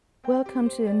Welcome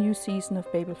to a new season of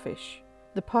Babelfish,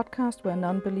 the podcast where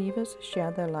non-believers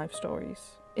share their life stories.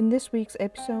 In this week's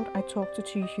episode, I talk to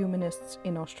two humanists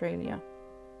in Australia.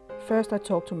 First, I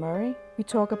talk to Murray. We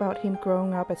talk about him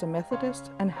growing up as a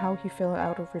Methodist and how he fell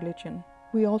out of religion.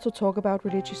 We also talk about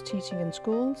religious teaching in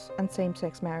schools and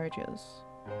same-sex marriages.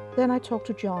 Then I talk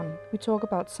to John. We talk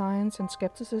about science and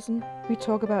skepticism. We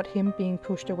talk about him being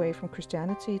pushed away from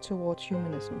Christianity towards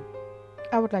humanism.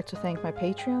 I would like to thank my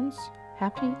Patreons,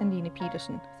 Happy and Line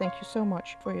Petersen. Thank you so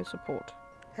much for your support.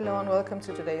 Hello and welcome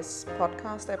to today's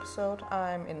podcast episode.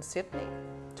 I'm in Sydney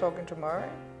talking to Murray.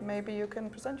 Maybe you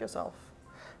can present yourself.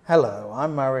 Hello,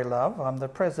 I'm Murray Love. I'm the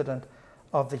president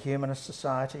of the Humanist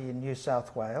Society in New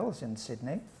South Wales in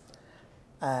Sydney.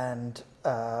 And,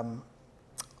 I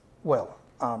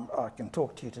can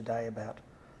talk to you today about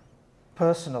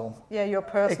your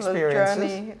personal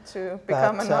journey to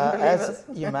become a non-believer. As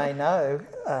you may know,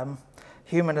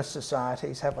 humanist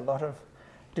societies have a lot of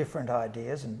different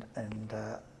ideas and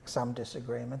some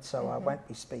disagreements, so I won't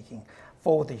be speaking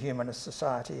for the Humanist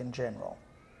Society in general.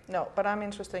 No, but I'm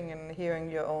interested in hearing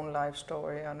your own life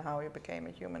story on how you became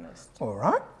a humanist. All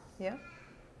right. Yeah,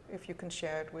 if you can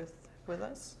share it with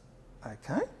us.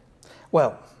 Okay.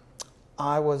 Well,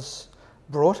 I was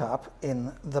brought up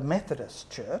in the Methodist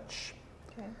Church,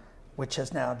 which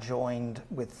has now joined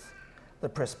with the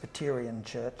Presbyterian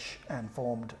Church and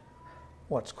formed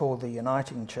what's called the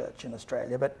Uniting Church in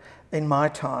Australia. But in my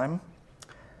time,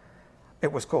 it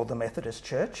was called the Methodist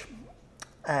Church,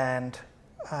 and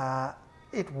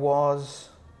it was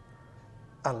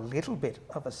a little bit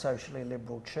of a socially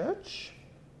liberal church.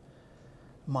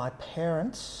 My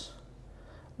parents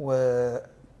were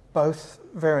both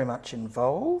very much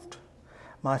involved.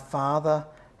 My father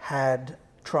had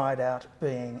tried out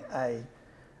being a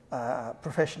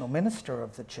professional minister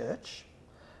of the church,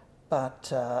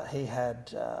 but he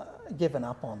had given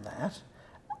up on that.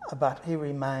 But he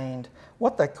remained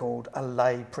what they called a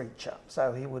lay preacher.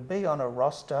 So he would be on a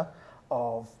roster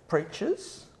of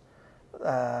preachers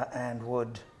and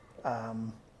would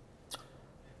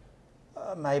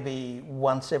maybe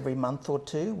once every month or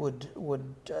two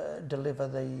would deliver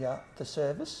the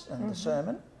service and the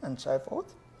sermon and so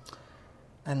forth.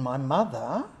 And my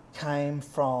mother came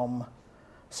from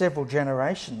several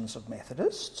generations of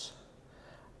Methodists,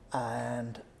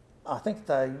 and I think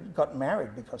they got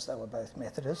married because they were both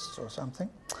Methodists or something.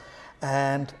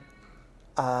 And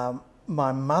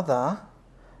my mother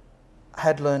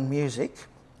had learned music,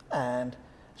 and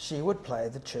she would play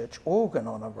the church organ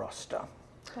on a roster.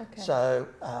 Okay. So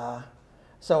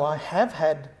I have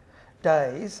had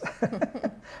days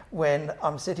when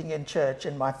I'm sitting in church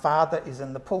and my father is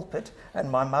in the pulpit and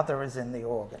my mother is in the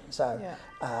organ. So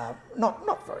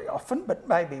not very often, but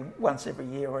maybe once every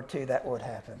year or two that would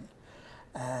happen.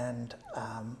 And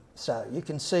so you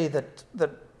can see that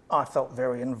I felt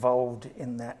very involved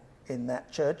in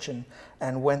that church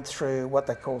and went through what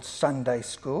they called Sunday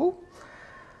school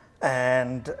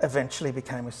and eventually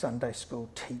became a Sunday school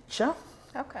teacher.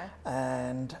 Okay.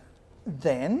 And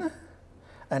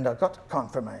I got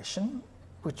confirmation,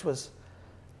 which was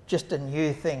just a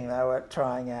new thing they were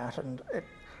trying out, and it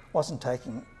wasn't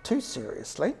taken too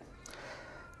seriously.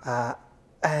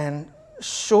 And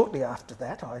shortly after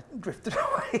that, I drifted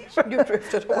away from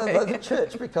the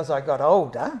church because I got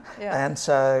older. Yeah. And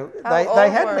so they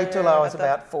had me till I was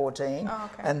about 14. Oh,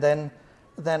 okay. And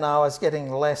then I was getting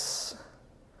less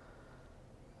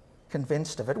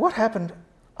convinced of it. What happened,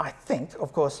 I think,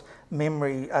 of course,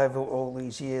 memory over all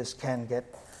these years can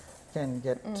get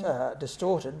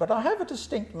distorted, but I have a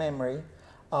distinct memory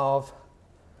of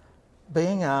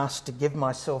being asked to give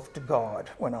myself to God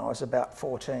when I was about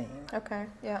 14. Okay,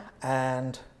 yeah.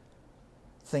 And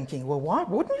thinking, well, why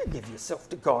wouldn't you give yourself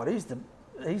to God? He's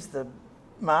the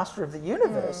master of the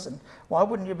universe, and why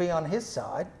wouldn't you be on his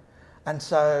side? And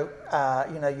so,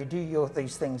 you do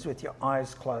these things with your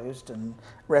eyes closed and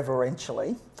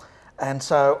reverentially. And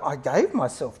so I gave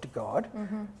myself to God,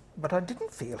 but I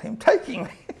didn't feel him taking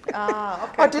me. Okay.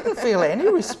 I didn't feel any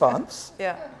response.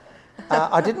 Yeah.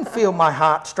 I didn't feel my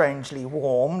heart strangely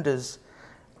warmed, as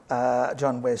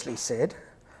John Wesley said.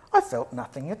 I felt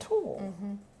nothing at all.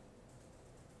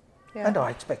 Yeah. And I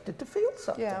expected to feel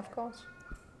something. Yeah, of course.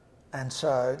 And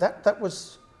so that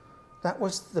was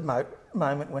the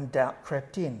moment when doubt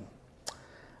crept in.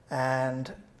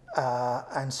 And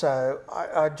so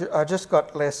I just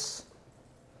got less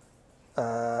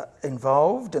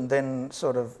involved, and then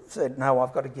sort of said, no,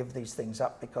 I've got to give these things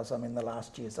up because I'm in the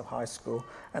last years of high school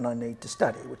and I need to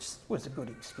study, which was a good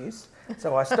excuse.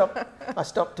 So I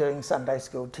stopped doing Sunday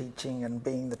school teaching and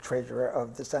being the treasurer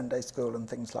of the Sunday school and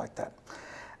things like that.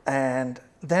 And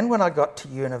then when I got to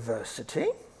university,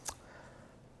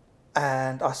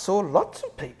 And I saw lots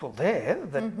of people there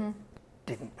that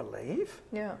didn't believe.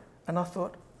 Yeah. And I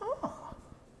thought,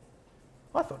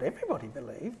 I thought everybody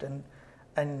believed, and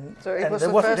So it was there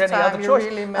the wasn't first any time other you choice.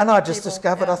 really met And I just people,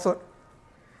 discovered, yeah. I thought,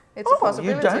 It's a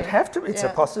possibility. you don't have to. It's a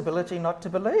Yeah. possibility not to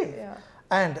believe. Yeah.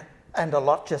 And a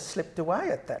lot just slipped away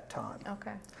at that time.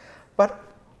 Okay. But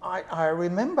I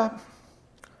remember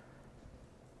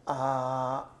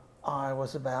I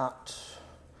was about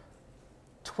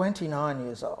 29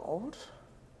 years old,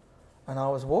 and I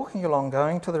was walking along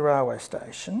going to the railway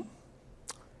station,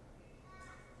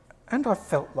 and I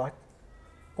felt like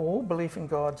all belief in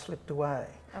God slipped away.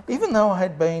 Okay. Even though I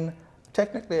had been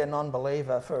technically a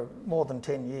non-believer for more than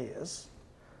 10 years,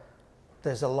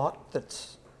 there's a lot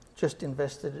that's just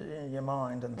invested in your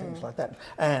mind and things like that.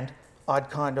 And I'd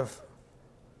kind of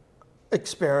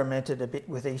experimented a bit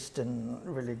with Eastern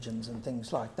religions and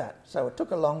things like that. So it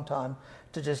took a long time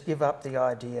to just give up the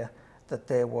idea that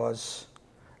there was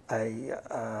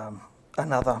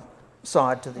another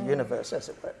side to the universe, as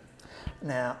it were.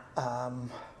 Now,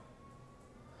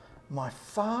 my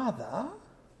father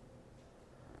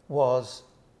was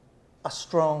a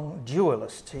strong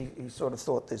dualist. He sort of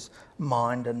thought there's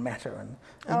mind and matter, and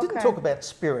he didn't talk about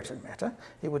spirit and matter.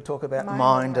 He would talk about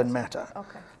mind and matter.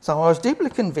 Okay. So I was deeply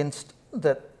convinced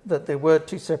that there were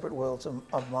two separate worlds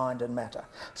of mind and matter.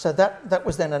 So that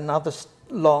was then another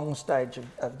long stage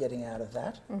of getting out of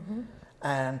that. Mm-hmm.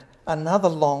 And another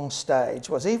long stage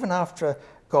was, even after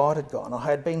God had gone, I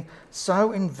had been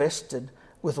so invested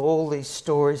with all these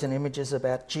stories and images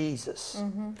about Jesus.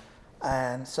 Mm-hmm.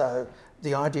 And so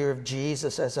the idea of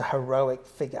Jesus as a heroic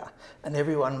figure, and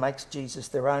everyone makes Jesus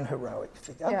their own heroic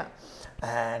figure. Yeah.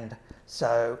 And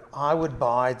so I would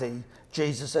buy the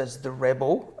Jesus as the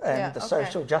rebel and the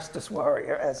social justice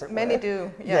warrior, as it were. Many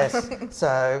do, yeah. Yes.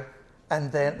 So,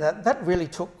 and then that really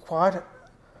took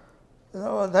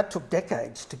that took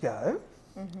decades to go.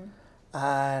 Mm-hmm.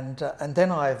 And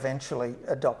then I eventually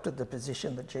adopted the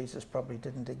position that Jesus probably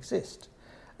didn't exist.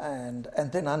 And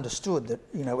then understood that,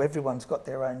 everyone's got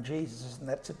their own Jesus, and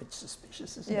that's a bit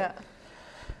suspicious, isn't it? Yeah.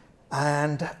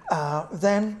 And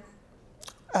then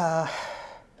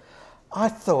I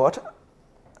thought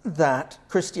that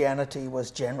Christianity was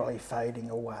generally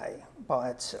fading away by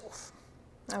itself.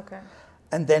 Okay.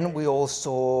 And then we all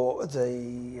saw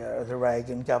the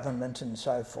Reagan government and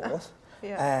so forth.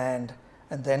 Yeah.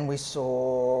 And then we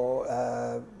saw,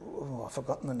 I've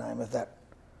forgotten the name of that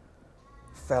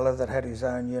fellow that had his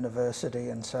own university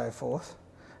and so forth.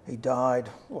 He's died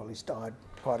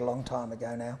quite a long time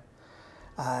ago now.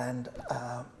 And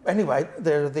anyway,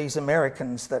 there are these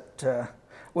Americans that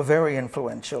were very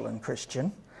influential and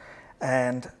Christian,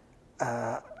 and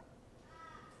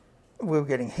we were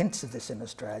getting hints of this in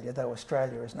Australia, though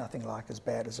Australia is nothing like as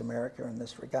bad as America in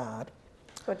this regard.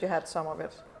 But you had some of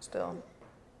it still.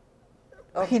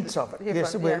 Hints of it,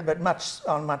 yes, but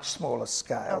on much smaller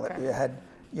scale. Okay.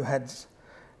 You had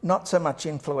not so much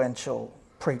influential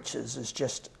preachers as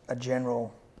just a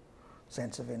general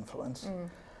sense of influence. Mm.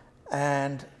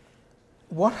 And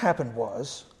what happened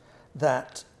was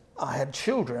that I had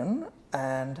children,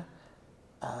 and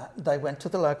they went to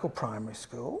the local primary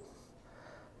school,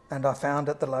 and I found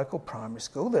at the local primary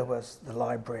school there was the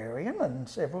librarian and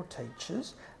several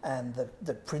teachers, and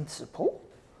the principal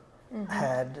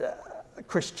had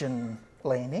Christian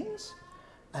leanings,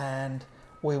 and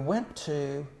we went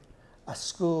to a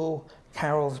school,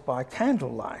 Carols by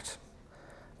Candlelight,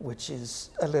 which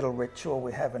is a little ritual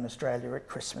we have in Australia at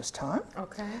Christmas time,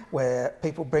 where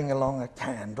people bring along a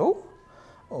candle,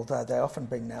 although they often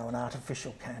bring now an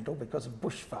artificial candle because of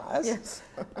bushfires. Yes.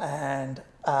 And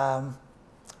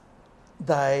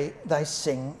they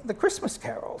sing the Christmas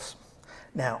carols.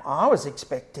 Now, I was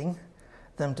expecting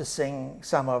them to sing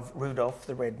some of Rudolph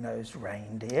the Red-Nosed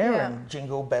Reindeer and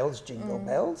Jingle Bells, Jingle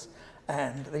Bells,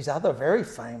 and these other very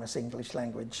famous English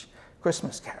language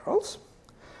Christmas carols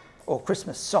or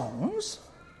Christmas songs,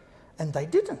 and they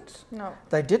didn't. No.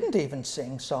 They didn't even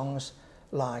sing songs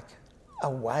like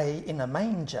Away in a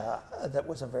Manger. That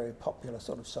was a very popular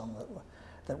sort of song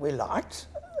that we liked.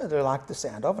 They liked the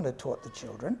sound of and had taught the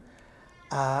children.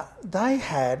 They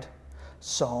had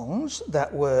songs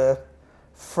that were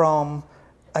from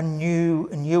a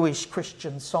newish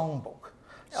Christian songbook,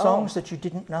 songs that you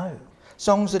didn't know,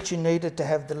 songs that you needed to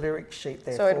have the lyric sheet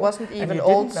there. So it wasn't even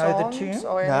old songs? Know the tune.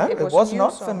 Or no, it was new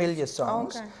not songs? familiar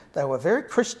songs. Oh, okay. They were very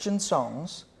Christian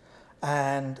songs,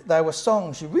 and they were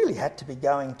songs you really had to be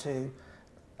going to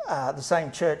the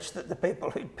same church that the people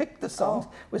who picked the songs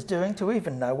was doing to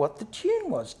even know what the tune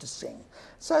was to sing.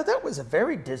 So that was a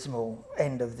very dismal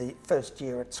end of the first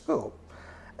year at school.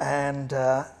 And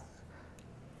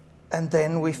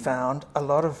then we found a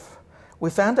lot of we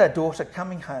found our daughter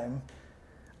coming home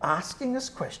asking us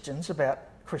questions about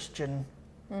Christian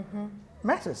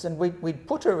matters. And we'd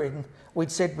put her in,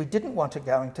 we'd said we didn't want her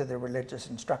going to the religious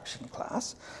instruction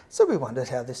class, so we wondered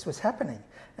how this was happening.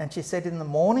 And she said in the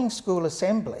morning school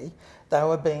assembly, they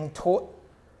were being taught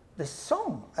this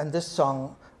song, and this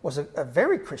song was a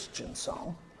very Christian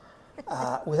song,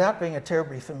 without being a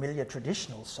terribly familiar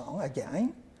traditional song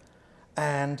again.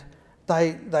 And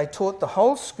they taught the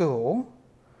whole school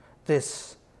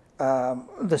this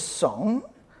song,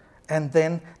 and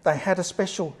then they had a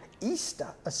special Easter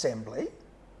assembly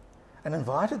and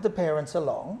invited the parents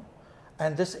along.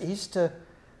 And this Easter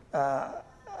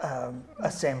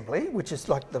assembly, which is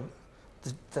like the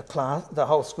class, the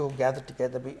whole school gathered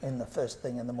together in the first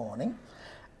thing in the morning,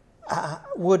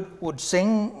 would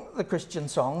sing the Christian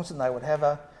songs, and they would have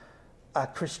a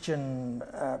Christian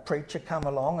preacher come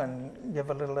along and give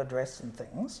a little address and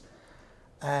things.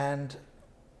 And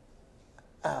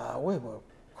we were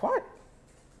quite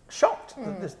shocked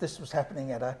that this was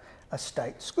happening at a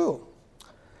state school.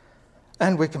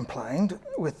 And we complained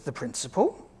with the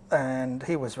principal, and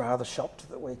he was rather shocked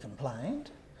that we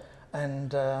complained.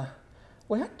 And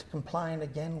we had to complain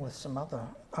again with some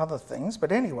other things.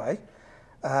 But anyway,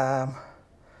 their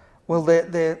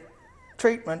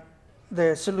treatment,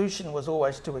 their solution was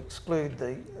always to exclude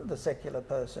the secular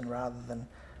person rather than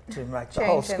to make the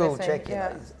whole school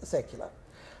secular.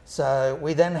 So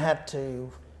we then had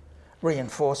to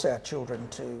reinforce our children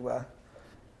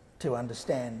to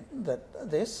understand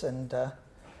this, and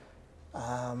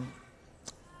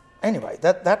anyway,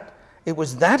 that it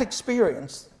was that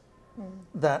experience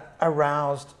that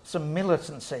aroused some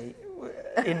militancy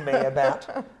in me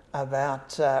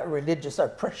about religious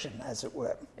oppression, as it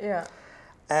were. Yeah.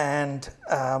 And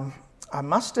I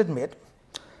must admit,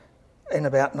 in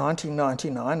about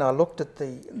 1999, I looked at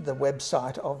the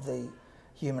website of the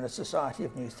Humanist Society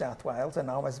of New South Wales, and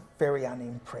I was very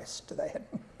unimpressed. They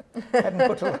hadn't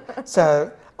put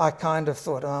so I kind of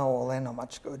thought, oh, well, they're not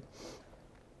much good.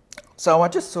 So I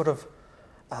just sort of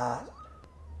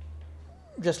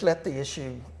just let the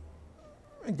issue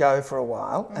go for a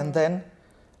while, and then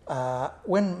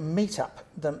when Meetup,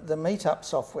 the Meetup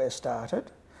software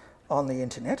started on the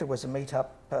internet, it was a Meetup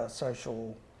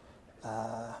social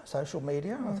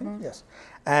media, I think, yes,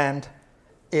 and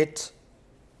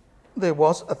there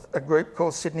was a group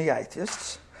called Sydney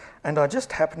Atheists, and I just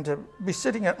happened to be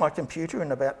sitting at my computer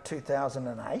in about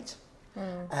 2008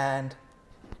 and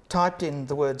typed in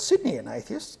the word Sydney and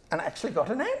Atheists and actually got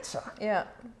an answer. Yeah,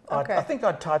 okay. I think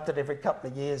I'd typed it every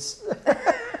couple of years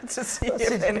to see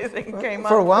if anything came up.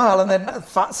 For a while, and then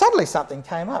suddenly something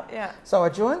came up. Yeah. So I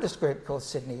joined this group called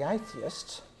Sydney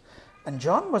Atheists, and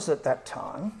John was at that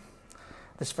time,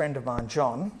 this friend of mine,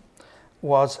 John,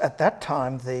 was at that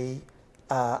time the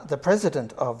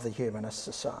president of the Humanist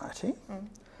Society,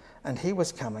 and he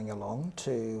was coming along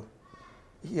to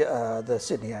the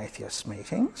Sydney Atheists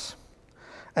meetings.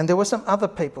 And there were some other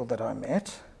people that I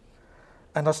met,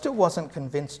 and I still wasn't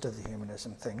convinced of the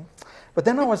humanism thing. But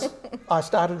then I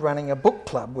started running a book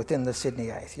club within the Sydney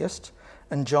Atheists,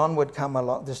 and John would come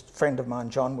along, this friend of mine,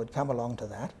 John, would come along to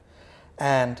that.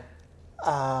 And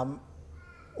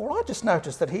I just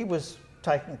noticed that he was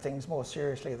taking things more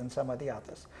seriously than some of the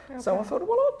others. Okay. So I thought,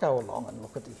 well, I'll go along and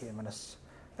look at the humanists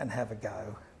and have a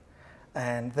go.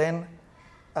 And then,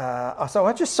 so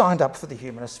I just signed up for the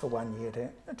humanists for 1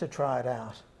 year to try it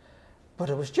out. But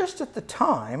it was just at the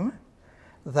time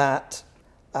that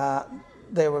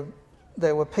there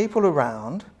were people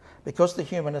around, because the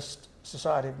Humanist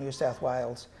Society of New South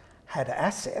Wales had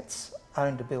assets,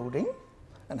 owned a building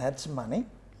and had some money,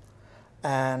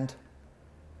 and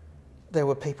there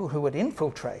were people who had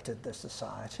infiltrated the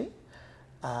society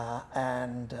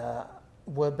and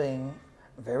were being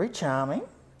very charming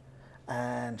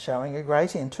and showing a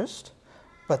great interest,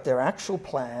 but their actual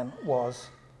plan was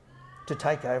to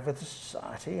take over the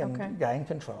society and gain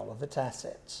control of its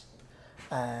assets.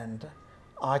 And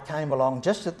I came along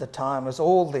just at the time as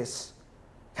all this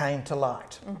came to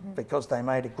light, because they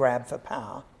made a grab for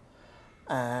power,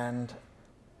 and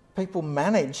people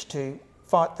managed to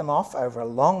fight them off over a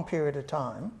long period of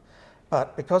time.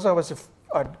 But because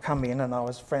I'd come in and I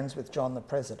was friends with John, the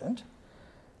president,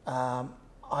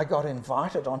 I got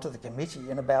invited onto the committee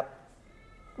in about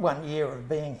 1 year of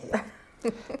being here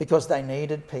because they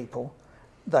needed people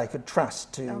they could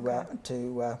trust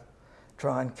to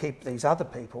try and keep these other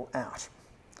people out.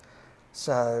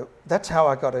 So that's how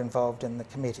I got involved in the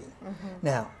committee.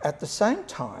 Now, at the same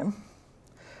time,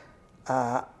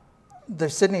 the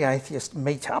Sydney Atheist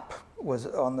Meetup was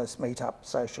on this Meetup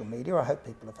social media. I hope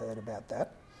people have heard about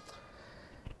that.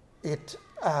 It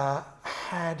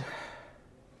had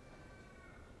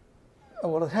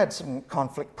well, it had some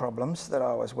conflict problems that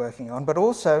I was working on, but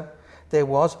also there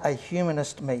was a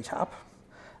humanist meetup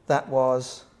that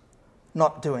was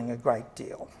not doing a great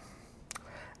deal.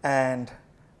 And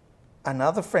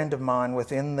another friend of mine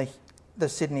within the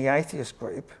Sydney Atheist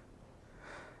group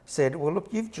said, well, look,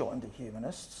 you've joined the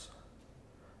humanists.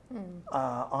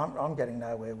 I'm getting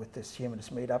nowhere with this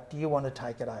humanist meetup. Do you want to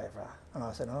take it over? And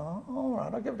I said, oh, all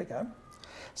right, I'll give it a go.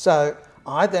 So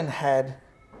I then had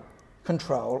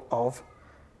control of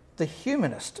the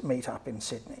humanist meetup in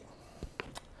Sydney.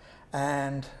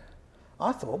 And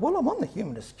I thought, well, I'm on the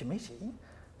humanist committee.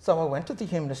 So I went to the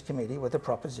humanist committee with a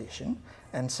proposition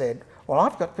and said, well,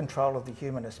 I've got control of the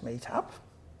humanist meetup.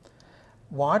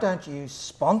 Why don't you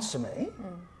sponsor me,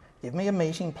 give me a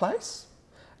meeting place?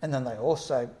 And then they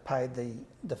also paid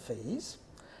the fees.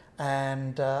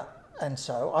 And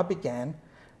so I began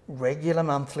regular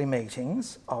monthly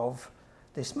meetings of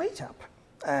this meetup.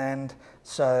 And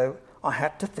so I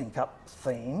had to think up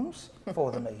themes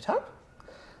for the meetup.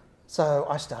 So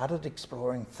I started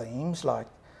exploring themes like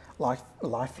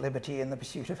life, liberty and the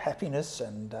pursuit of happiness,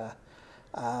 and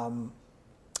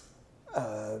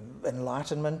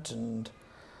enlightenment, and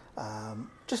I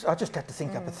just had to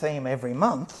think up a theme every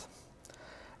month.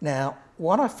 Now,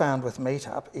 what I found with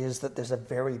Meetup is that there's a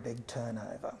very big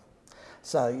turnover.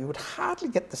 So you would hardly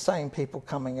get the same people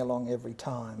coming along every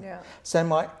time. Yeah. So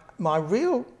my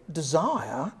real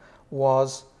desire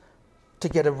was to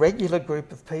get a regular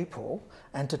group of people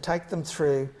and to take them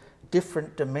through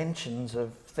different dimensions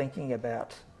of thinking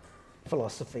about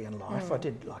philosophy and life. I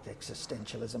did like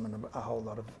existentialism and a whole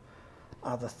lot of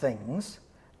other things,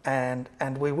 and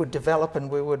we would develop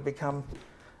and we would become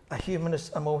a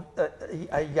humanist,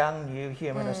 a young new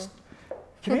humanist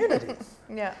community.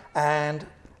 Yeah. And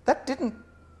that didn't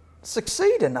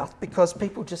succeed enough because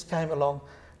people just came along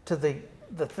to the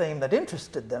theme that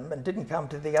interested them and didn't come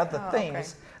to the other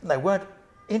themes, and they weren't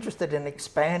interested in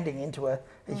expanding into a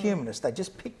humanist. They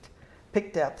just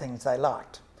picked out things they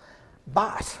liked.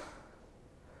 But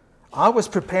I was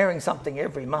preparing something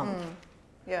every month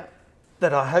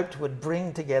that I hoped would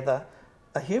bring together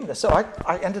a humanist. So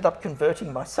I ended up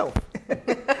converting myself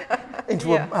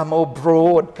into a more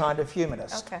broad kind of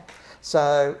humanist. Okay.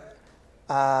 So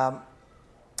I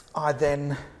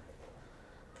then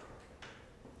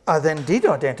did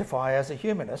identify as a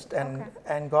humanist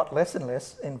and got less and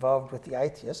less involved with the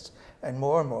atheists and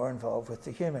more involved with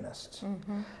the humanists.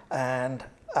 Mm-hmm. And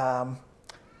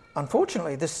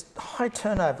unfortunately, this high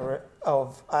turnover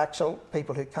of actual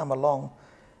people who come along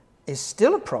is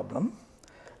still a problem,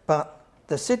 but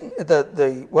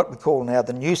the what we call now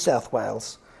the New South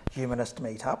Wales Humanist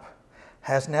Meetup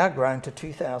has now grown to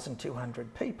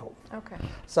 2,200 people. Okay.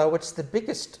 So it's the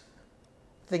biggest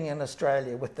thing in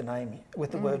Australia with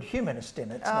the word humanist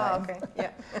in its name. Okay.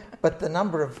 Yeah. But the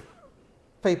number of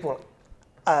people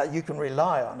you can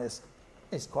rely on is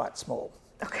quite small.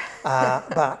 Okay.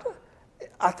 But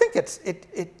I think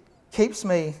it keeps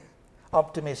me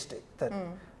optimistic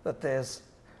that there's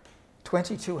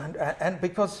 2,200, and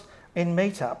because in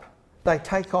Meetup they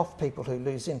take off people who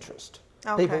lose interest.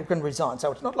 Okay. People can resign,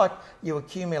 so it's not like you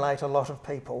accumulate a lot of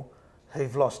people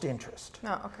who've lost interest.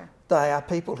 Oh, okay. They are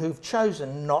people who've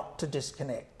chosen not to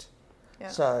disconnect. Yeah.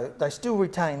 So they still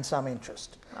retain some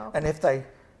interest. Okay. And if they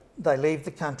leave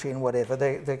the country and whatever,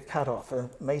 they're cut off. A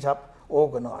Meetup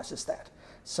organises that.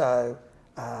 So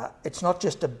it's not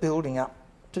just a building up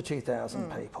to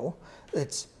 2,000 people.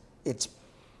 It's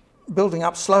building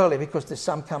up slowly because there's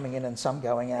some coming in and some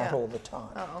going out all the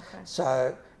time. Oh, okay.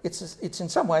 So it's in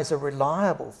some ways a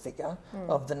reliable figure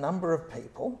of the number of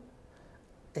people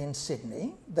in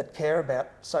Sydney that care about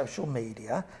social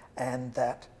media and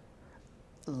that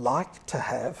like to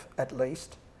have at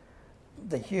least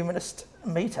the humanist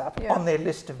meetup on their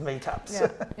list of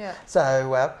meetups. Yeah.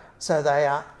 So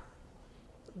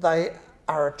they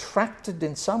are attracted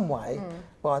in some way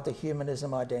by the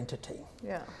humanism identity.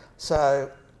 Yeah. So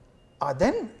I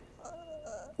then,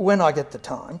 when I get the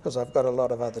time, because I've got a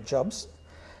lot of other jobs,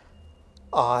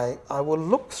 I will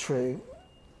look through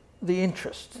the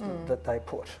interest that they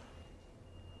put.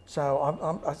 So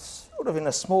I'm sort of in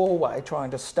a small way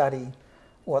trying to study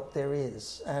what there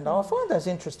is. And I'll find those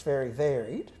interests very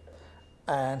varied.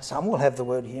 And some will have the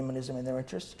word humanism in their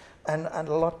interest, and a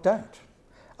lot don't.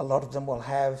 A lot of them will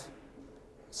have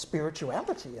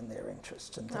spirituality in their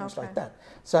interests and things like that.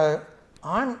 So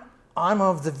I'm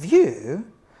of the view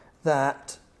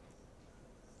that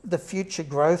the future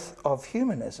growth of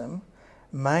humanism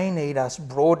may need us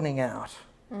broadening out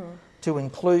to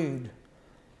include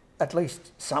at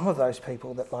least some of those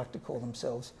people that like to call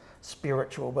themselves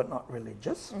spiritual but not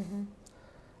religious,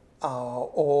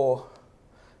 or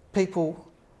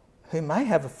people who may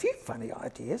have a few funny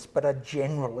ideas but are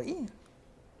generally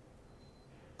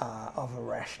of a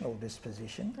rational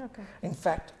disposition. Okay. In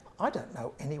fact, I don't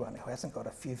know anyone who hasn't got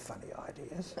a few funny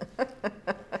ideas.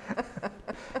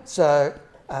 So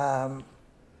I'm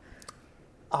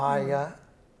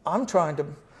trying to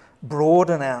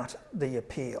broaden out the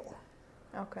appeal.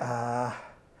 Okay.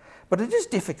 But it is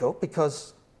difficult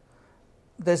because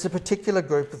there's a particular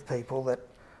group of people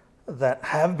that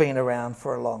have been around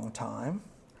for a long time,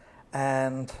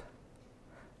 and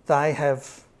they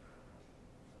have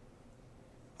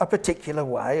a particular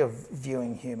way of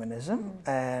viewing humanism,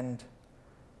 and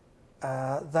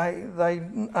they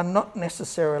are not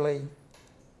necessarily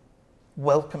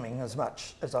welcoming as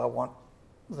much as I want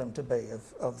them to be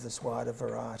of this wider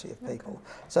variety of people. Okay.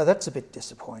 So that's a bit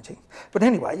disappointing. But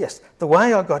anyway, yes, the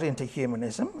way I got into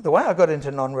humanism, the way I got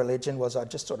into non-religion was I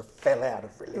just sort of fell out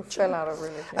of religion. You fell out of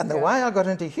religion. And the way I got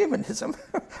into humanism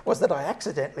was that I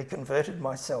accidentally converted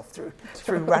myself through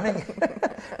running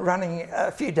a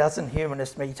few dozen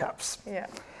humanist meetups. Yeah.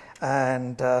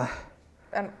 And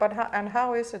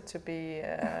how is it to be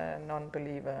a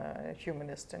non-believer, a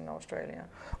humanist in Australia?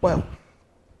 Well,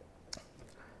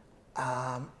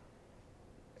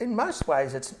 in most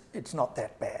ways it's not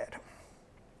that bad,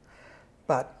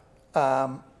 but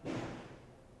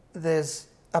there's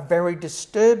a very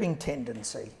disturbing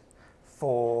tendency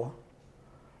for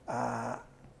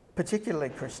particularly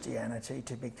Christianity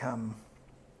to become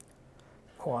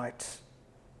quite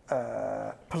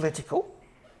political.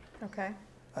 Okay.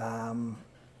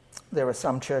 There are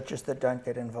some churches that don't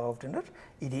get involved in it.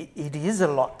 It is a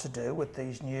lot to do with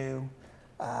these new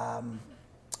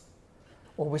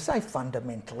well, we say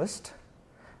fundamentalist,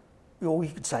 or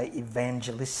you could say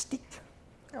evangelistic.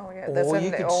 Oh yeah, or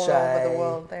you could all say, over the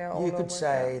world. They are all you could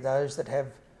say those that have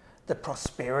the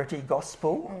prosperity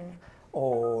gospel,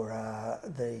 or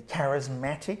the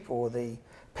charismatic, or the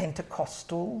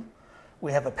Pentecostal.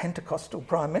 We have a Pentecostal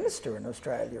Prime Minister in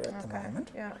Australia at the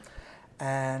moment. Yeah.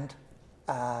 And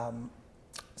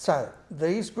so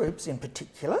these groups in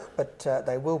particular, but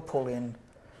they will pull in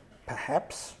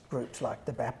perhaps groups like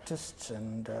the Baptists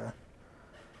and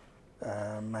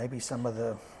maybe some of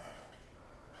the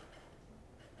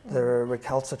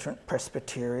recalcitrant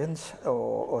Presbyterians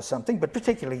or something, but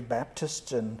particularly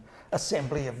Baptists and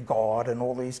Assembly of God and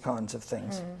all these kinds of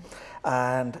things.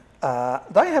 And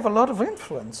they have a lot of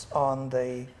influence on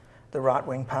the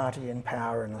right-wing party in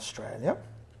power in Australia.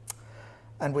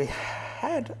 And we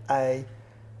had a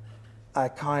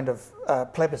kind of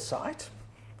plebiscite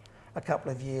a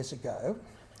couple of years ago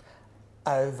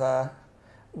over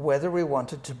whether we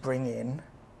wanted to bring in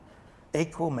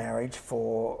equal marriage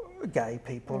for gay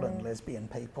people and lesbian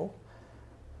people,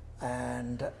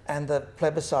 and the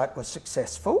plebiscite was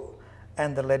successful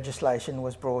and the legislation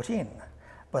was brought in,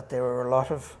 but there were a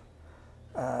lot of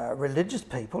religious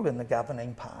people in the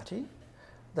governing party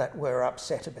that were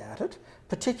upset about it,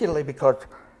 particularly because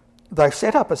they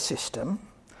set up a system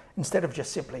instead of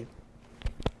just simply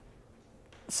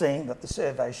seeing that the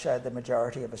survey showed the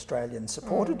majority of Australians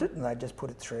supported it and they just put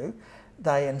it through.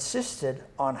 They insisted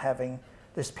on having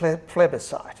this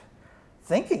plebiscite,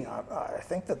 thinking, I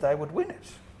think, that they would win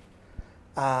it.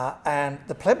 And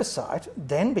the plebiscite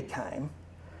then became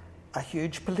a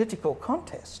huge political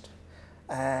contest.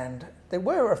 And there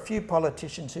were a few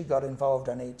politicians who got involved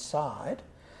on each side,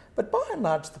 but by and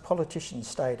large the politicians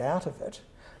stayed out of it.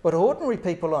 But ordinary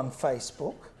people on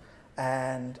Facebook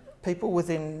and people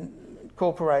within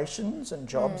corporations and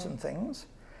jobs and things,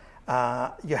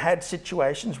 you had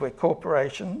situations where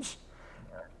corporations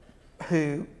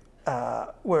who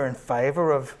were in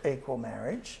favour of equal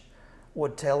marriage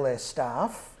would tell their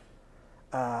staff,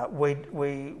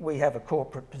 we have a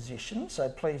corporate position, so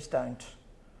please don't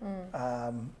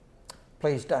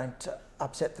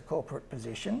upset the corporate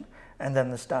position. And then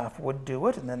the staff would do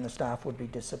it, and then the staff would be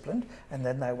disciplined, and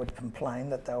then they would complain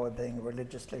that they were being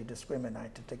religiously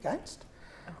discriminated against.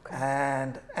 Okay.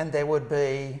 And there would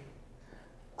be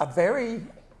a very,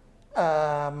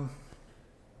 I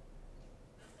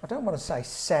don't want to say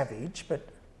savage, but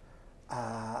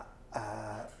I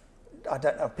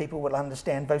don't know if people will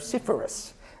understand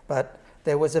vociferous, but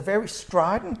there was a very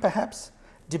strident, perhaps,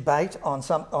 debate on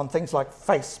things like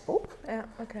Facebook,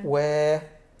 where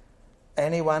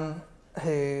anyone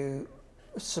who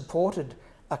supported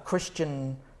a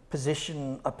Christian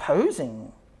position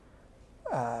opposing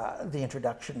the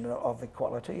introduction of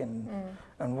equality and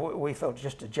we felt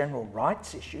just a general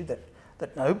rights issue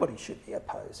that nobody should be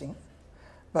opposing.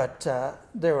 But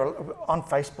there are, on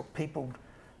Facebook, people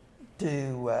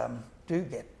do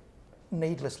get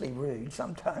needlessly rude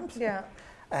sometimes. Yeah.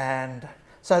 And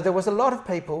so there was a lot of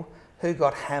people who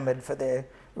got hammered for their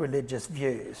religious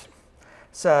views.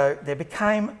 So there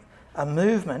became a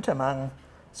movement among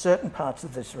certain parts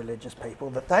of this religious people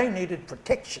that they needed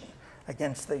protection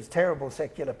against these terrible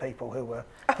secular people who were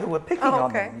picking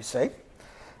on them, you see.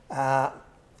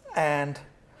 And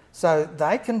so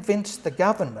they convinced the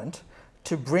government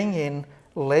to bring in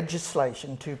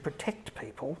legislation to protect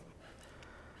people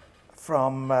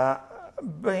from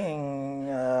being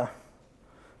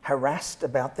harassed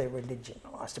about their religion,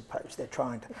 I suppose.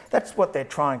 That's what they're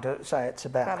trying to say it's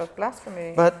about. Kind of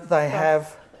blasphemy. But they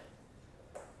have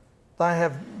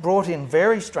brought in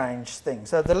very strange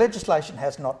things. So the legislation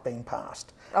has not been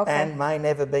passed and may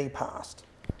never be passed.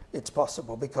 It's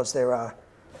possible because there are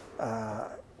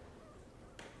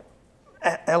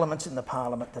elements in the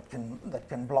parliament that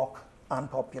can block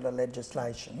unpopular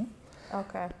legislation.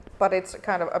 Okay, but it's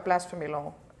kind of a blasphemy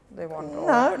law they want.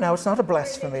 No, it's not a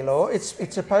blasphemy law. It's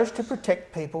supposed to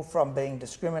protect people from being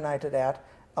discriminated out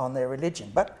on their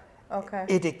religion, but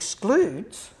it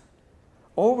excludes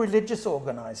all religious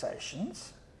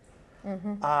organisations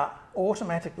are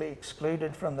automatically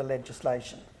excluded from the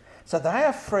legislation. So they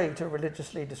are free to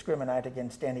religiously discriminate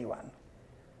against anyone.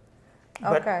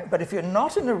 But if you're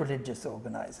not in a religious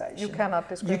organisation, you cannot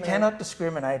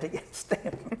discriminate against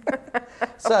them.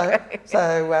 So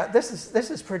this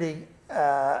is pretty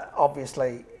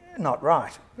obviously not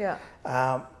right. Yeah.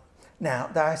 Now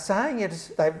they're saying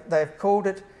they've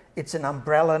called it's an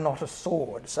umbrella, not a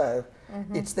sword. So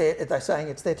it's there. They're saying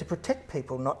it's there to protect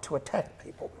people, not to attack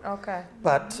people. Okay.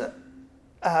 But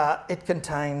it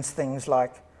contains things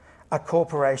like a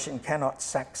corporation cannot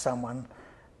sack someone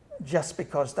just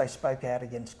because they spoke out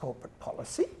against corporate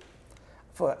policy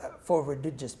for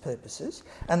religious purposes,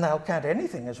 and they'll count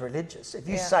anything as religious. If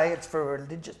you say it's for a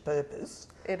religious purpose,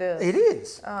 it is. It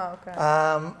is. Oh, okay.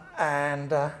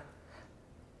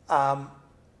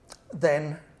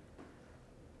 Then,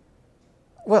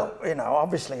 well,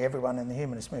 obviously everyone in the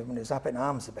humanist movement is up in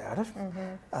arms about it.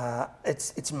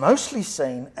 It's mostly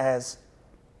seen as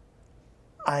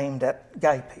aimed at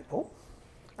gay people.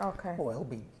 Okay. Or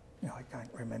I can't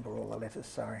remember all the letters,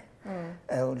 sorry.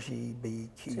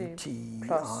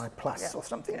 LGBTQI plus or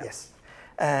something, yes.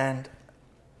 And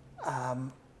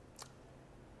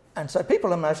so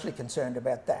people are mostly concerned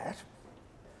about that,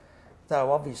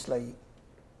 though obviously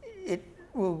it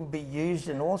will be used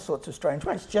in all sorts of strange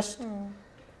ways. Just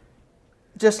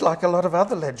like a lot of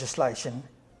other legislation,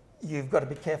 you've got to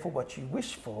be careful what you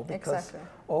wish for because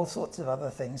all sorts of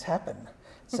other things happen.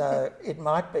 So it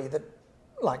might be that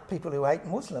like people who hate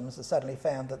Muslims have suddenly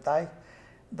found that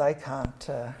they can't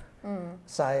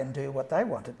say and do what they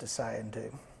wanted to say and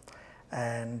do.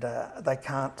 And they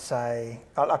can't say...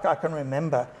 I can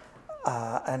remember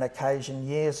an occasion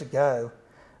years ago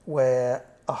where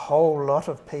a whole lot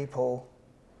of people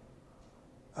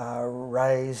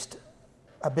raised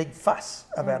a big fuss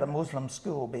about a Muslim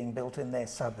school being built in their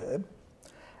suburb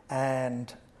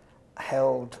and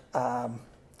held...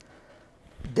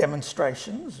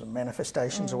 demonstrations or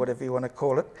manifestations or whatever you want to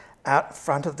call it out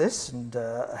front of this, and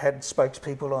had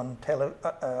spokespeople on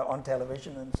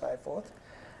television and so forth,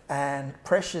 and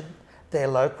pressured their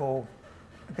local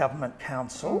government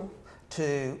council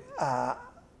to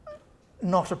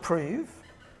not approve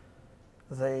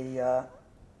the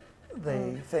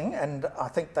thing, and I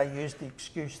think they used the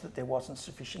excuse that there wasn't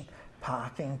sufficient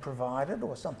parking provided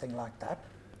or something like that.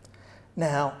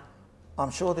 Now, I'm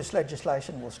sure this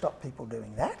legislation will stop people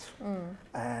doing that,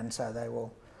 and so they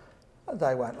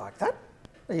won't like that,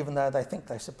 even though they think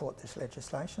they support this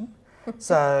legislation.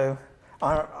 So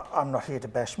I'm not here to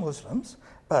bash Muslims,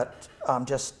 but I'm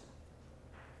just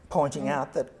pointing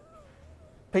out that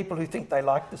people who think they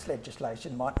like this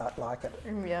legislation might not like it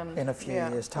in a few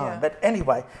years' time. But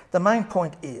anyway, the main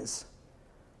point is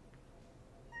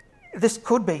this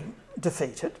could be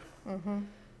defeated,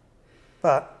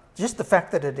 but just the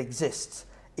fact that it exists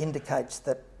indicates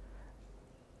that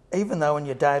even though in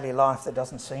your daily life there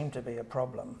doesn't seem to be a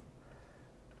problem,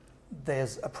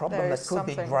 there's a problem that could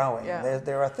be growing. Yeah.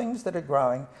 There are things that are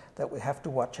growing that we have to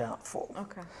watch out for.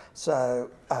 Okay. So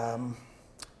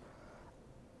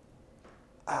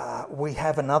we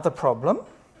have another problem,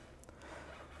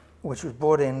 which was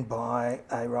brought in by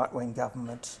a right-wing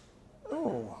government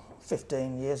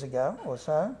 15 years ago or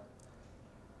so,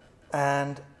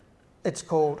 and it's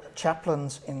called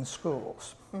chaplains in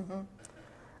schools.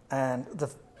 And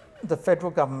the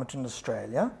federal government in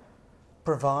Australia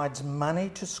provides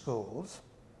money to schools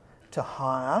to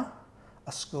hire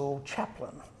a school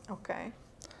chaplain. Okay.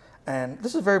 And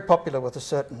this is very popular with a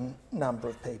certain number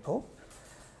of people.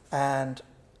 And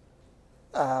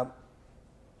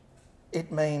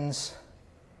it means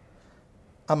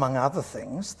among other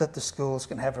things, that the schools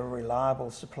can have a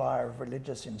reliable supply of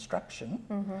religious instruction,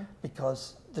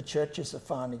 because the churches are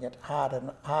finding it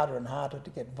harder and harder to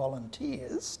get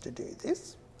volunteers to do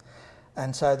this.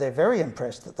 And so they're very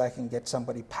impressed that they can get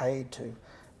somebody paid to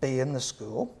be in the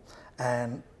school,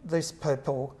 and these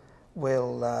people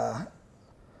will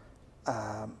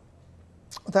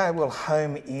they will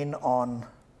home in on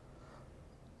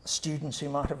students who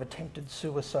might have attempted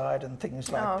suicide and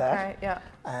things like that,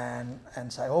 and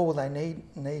say, oh, well, they need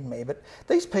me. But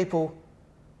these people,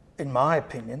 in my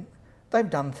opinion, they've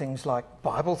done things like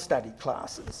Bible study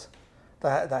classes. They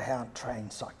aren't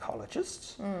trained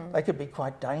psychologists. They could be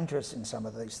quite dangerous in some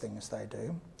of these things they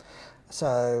do.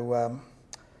 So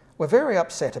we're very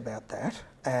upset about that,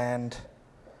 and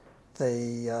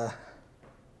the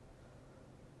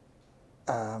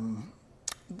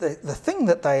thing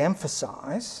that they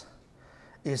emphasise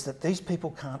is that these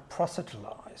people can't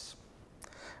proselytise.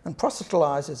 And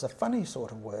proselytise is a funny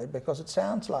sort of word, because it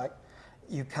sounds like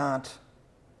you can't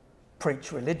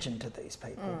preach religion to these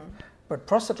people. But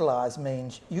proselytise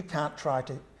means you can't try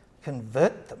to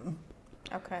convert them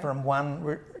from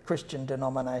one Christian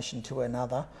denomination to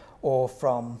another, or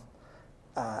from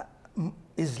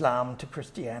Islam to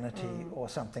Christianity or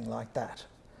something like that,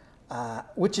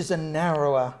 which is a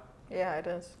narrower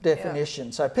definition.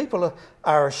 Yeah. So people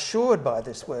are assured by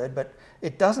this word, but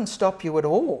it doesn't stop you at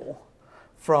all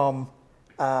from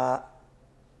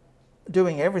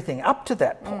doing everything up to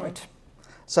that point,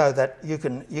 so that you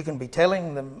can be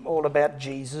telling them all about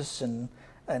Jesus and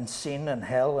sin and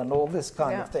hell and all this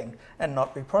kind of thing, and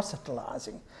not be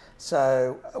proselytising.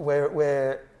 So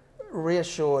we're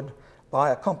reassured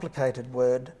by a complicated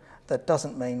word that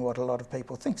doesn't mean what a lot of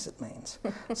people thinks it means.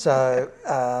 So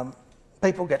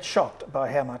people get shocked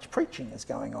by how much preaching is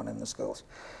going on in the schools.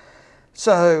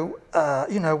 So,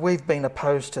 we've been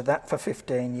opposed to that for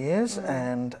 15 years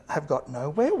and have got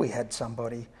nowhere. We had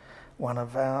somebody, one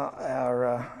of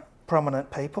our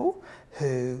prominent people,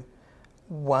 who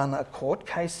won a court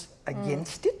case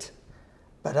against it,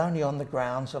 but only on the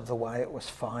grounds of the way it was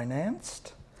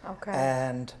financed.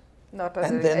 And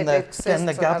then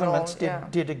the governments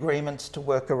did agreements to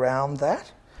work around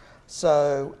that.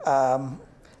 So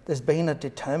there's been a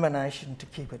determination to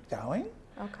keep it going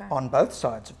on both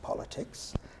sides of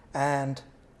politics, and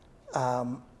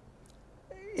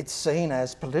it's seen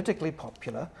as politically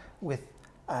popular with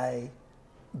a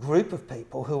group of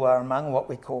people who are among what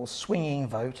we call swinging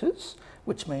voters,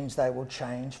 which means they will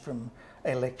change from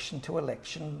election to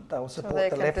election. They'll support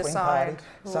the left-wing party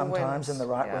sometimes and the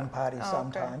right-wing party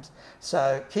sometimes.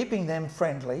 So keeping them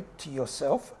friendly to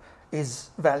yourself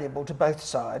is valuable to both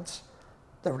sides,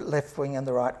 the left-wing and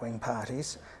the right-wing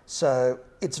parties. So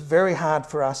it's very hard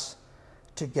for us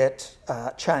to get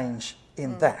change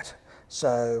in that.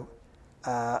 So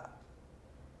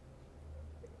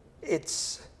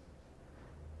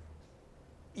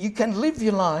you can live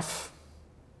your life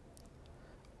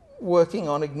working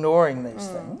on ignoring these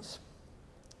things,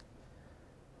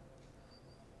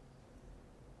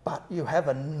 but you have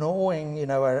a gnawing,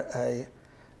 a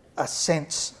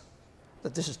sense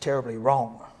that this is terribly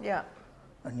wrong. Yeah.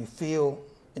 And you feel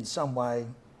in some way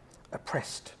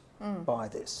oppressed by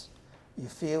this. You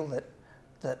feel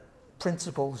that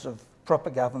principles of proper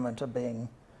government are being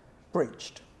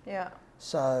breached. Yeah.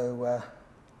 So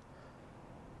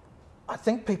I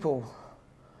think people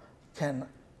can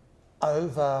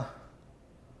overthink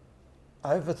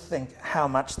how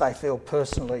much they feel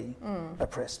personally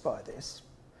oppressed by this,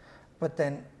 but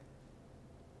then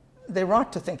they're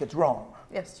right to think it's wrong.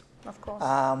 Yes, of course.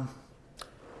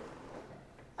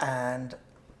 And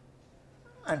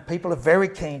people are very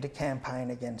keen to campaign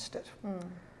against it.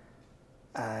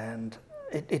 And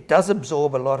it does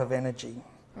absorb a lot of energy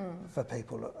for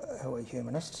people who are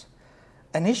humanists.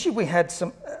 An issue we had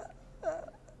some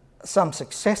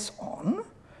success on,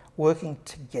 working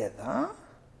together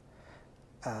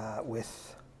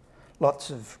with lots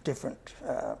of different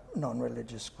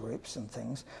non-religious groups and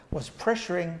things, was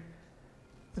pressuring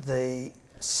the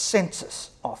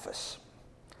census office,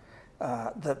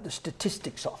 the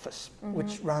statistics office,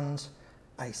 which runs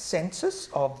a census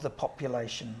of the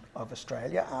population of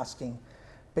Australia, asking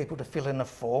people to fill in a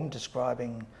form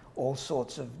describing all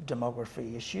sorts of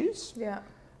demography issues,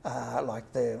 like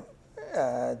their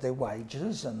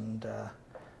wages and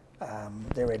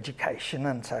their education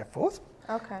and so forth.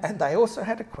 Okay. And they also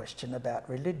had a question about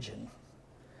religion.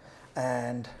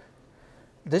 And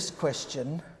this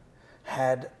question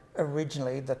had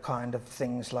originally the kind of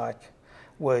things like,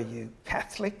 were you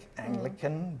Catholic,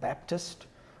 Anglican, Baptist,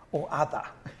 or other,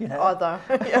 Other,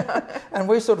 yeah. And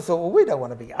we sort of thought, well, we don't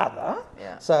want to be other.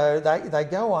 Yeah. So they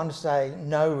go on to say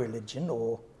no religion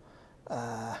or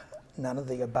none of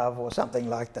the above or something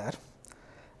like that.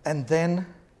 And then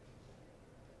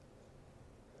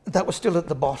that was still at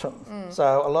the bottom.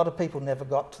 So a lot of people never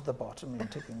got to the bottom in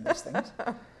ticking these things.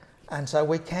 And so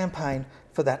we campaigned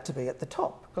for that to be at the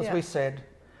top because we said,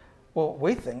 well,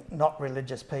 we think not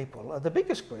religious people are the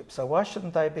biggest group, so why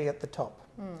shouldn't they be at the top?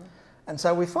 And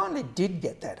so we finally did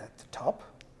get that at the top,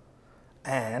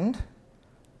 and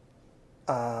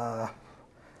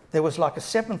there was like a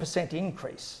 7%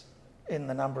 increase in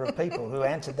the number of people who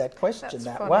answered that question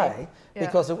that way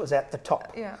because it was at the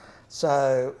top. Yeah.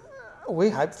 So we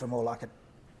hoped for more like a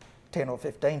 10 or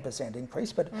 15%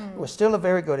 increase, but it was still a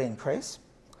very good increase,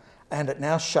 and it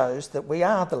now shows that we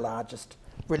are the largest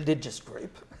religious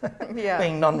group,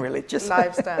 being non-religious.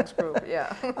 Live stance group,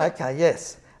 yeah. Okay,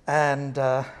 yes. And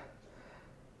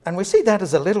we see that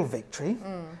as a little victory,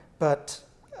 but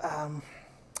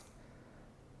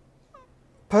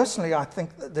personally I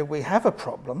think that we have a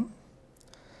problem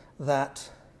that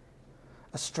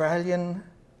Australian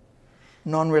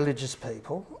non-religious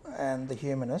people and the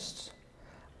humanists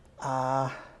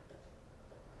are,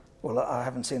 well, I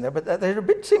haven't seen that, but they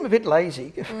seem a bit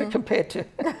lazy compared to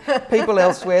people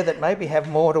elsewhere that maybe have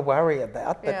more to worry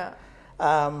about. But,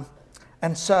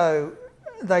 and so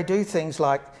they do things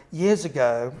like, years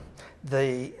ago,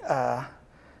 we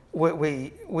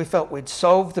felt we'd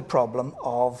solved the problem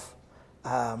of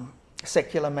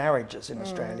secular marriages in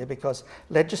Australia because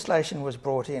legislation was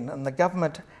brought in and the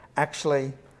government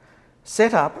actually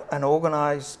set up an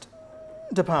organised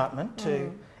department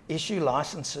to issue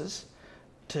licences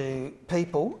to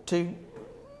people to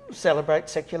celebrate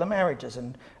secular marriages,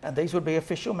 and these would be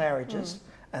official marriages,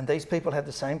 and these people had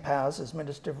the same powers as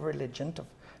Minister of Religion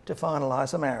to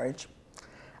finalise a marriage.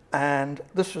 And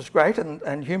this was great,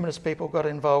 and humanist people got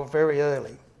involved very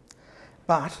early.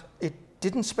 But it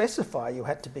didn't specify you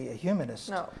had to be a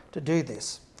humanist to do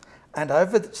this. And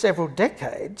over several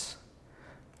decades,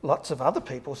 lots of other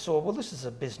people saw, well, this is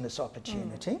a business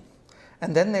opportunity.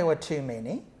 And then there were too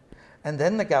many. And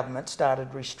then the government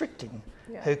started restricting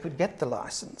who could get the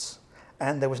licence.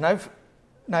 And there was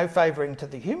no favouring to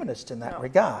the humanists in that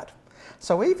regard.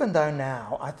 So even though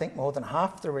now I think more than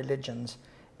half the religions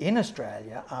in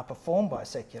Australia are performed by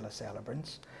secular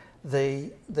celebrants,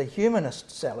 the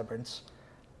humanist celebrants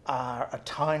are a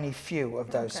tiny few of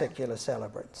those secular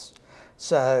celebrants.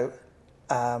 So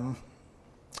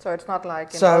it's not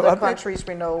like in other countries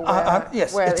we know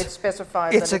where it's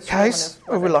specified. It's a case,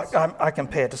 like I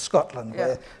compare to Scotland,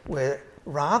 where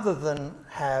rather than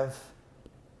have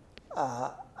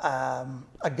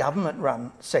a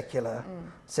government-run secular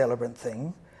celebrant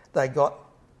thing, they got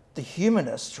the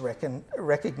humanists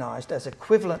recognised as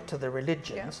equivalent to the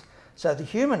religions. So the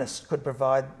humanists could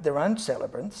provide their own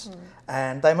celebrants,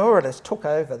 and they more or less took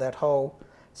over that whole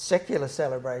secular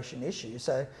celebration issue.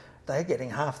 So they're getting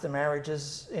half the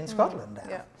marriages in Scotland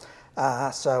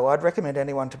now. So I'd recommend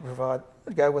anyone to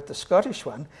go with the Scottish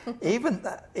one, even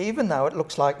though it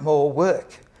looks like more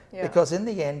work, because in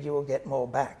the end you will get more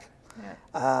back.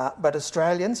 But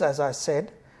Australians, as I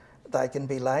said, they can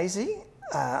be lazy,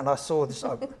 and I saw this.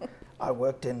 I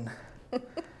worked in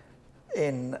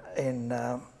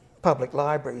public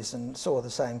libraries and saw the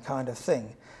same kind of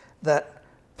thing, that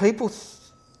people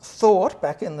thought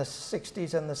back in the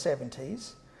 60s and the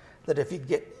 70s that if you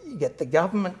get the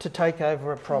government to take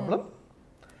over a problem,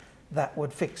 that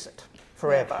would fix it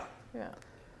forever.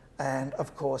 And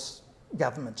of course,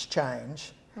 governments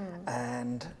change,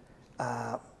 and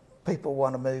people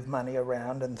want to move money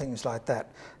around and things like that.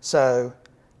 So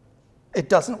it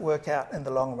doesn't work out in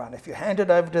the long run. If you hand it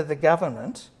over to the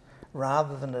government,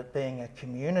 rather than it being a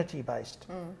community-based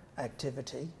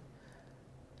activity,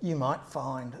 you might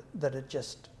find that it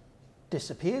just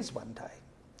disappears one day.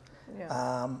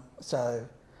 So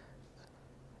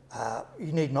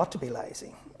you need not to be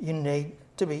lazy. You need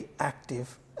to be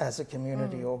active as a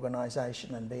community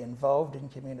organisation and be involved in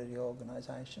community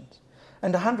organisations.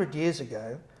 And 100 years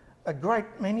ago, a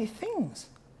great many things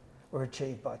were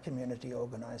achieved by community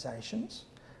organisations.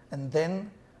 And then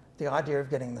the idea of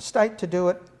getting the state to do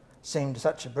it seemed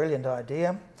such a brilliant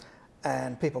idea,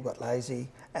 and people got lazy,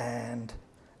 and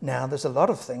now there's a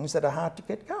lot of things that are hard to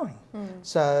get going.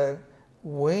 So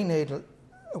we need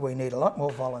a lot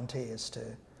more volunteers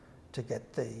to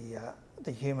get the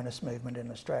humanist movement in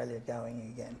Australia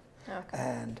going again.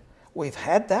 And we've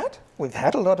had that. We've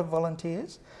had a lot of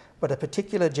volunteers, but a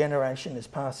particular generation is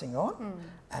passing on,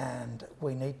 and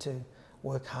we need to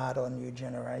work hard on new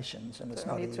generations, and it's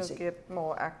not easy. We need to get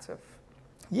more active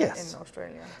in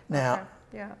Australia. Now,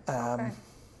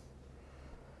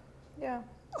 Yeah.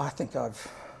 I think I've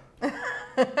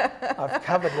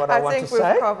covered what I want to say. I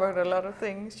think we've covered a lot of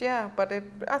things, yeah, but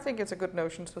I think it's a good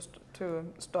notion to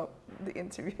stop the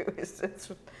interview is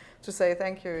to say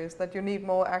thank you, is that you need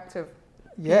more active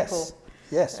people.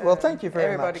 Yes, well, thank you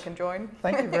very much. Everybody can join.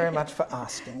 Thank you very much for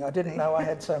asking. I didn't know I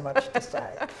had so much to say.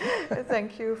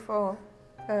 Thank you for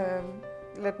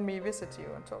letting me visit you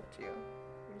and talk to you.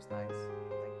 It was nice. Thank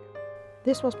you.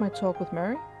 This was my talk with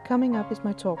Murray. Coming up is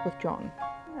my talk with John.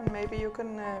 And maybe you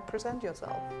can present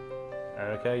yourself.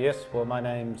 Okay, yes. Well, my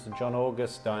name's John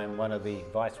August. I'm one of the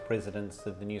vice presidents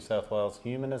of the New South Wales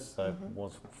Humanists. I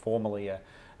was formerly a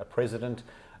president.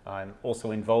 I'm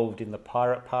also involved in the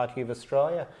Pirate Party of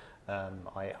Australia.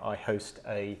 I host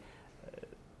a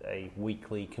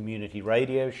weekly community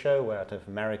radio show out of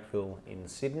Marrickville in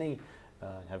Sydney. I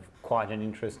have quite an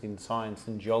interest in science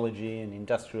and geology and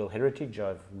industrial heritage.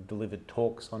 I've delivered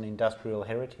talks on industrial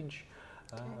heritage.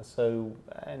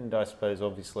 And I suppose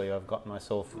obviously I've got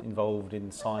myself involved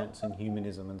in science and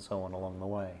humanism and so on along the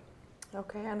way.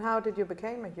 Okay, and how did you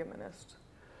become a humanist?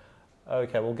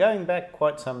 Okay, well, going back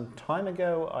quite some time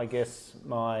ago, I guess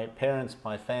my parents,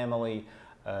 my family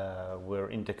were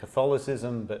into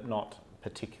Catholicism, but not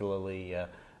particularly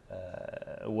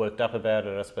worked up about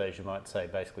it, I suppose you might say.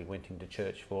 Basically went into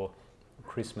church for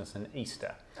Christmas and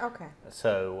Easter. Okay.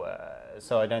 So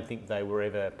I don't think they were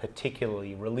ever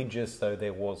particularly religious, though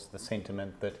there was the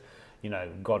sentiment that,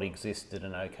 God existed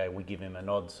and okay, we give him a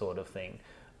nod sort of thing.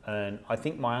 And I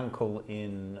think my uncle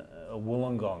in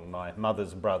Wollongong, my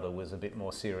mother's brother, was a bit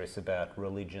more serious about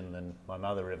religion than my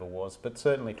mother ever was, but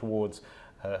certainly towards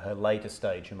her later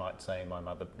stage, you might say, my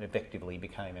mother effectively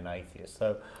became an atheist.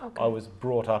 So I was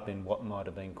brought up in what might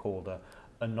have been called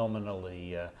a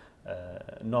nominally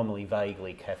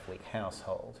vaguely Catholic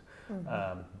household.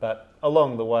 But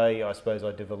along the way, I suppose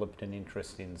I developed an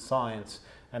interest in science,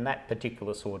 and that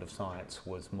particular sort of science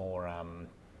was more,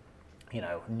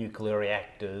 nuclear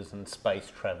reactors and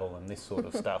space travel and this sort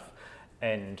of stuff.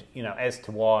 And, as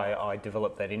to why I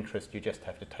developed that interest, you just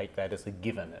have to take that as a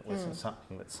given. It was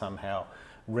something that somehow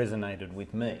resonated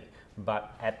with me.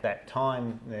 But at that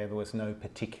time, there was no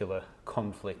particular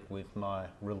conflict with my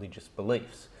religious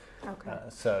beliefs. Okay.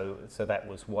 So that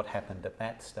was what happened at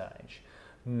that stage.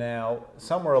 Now,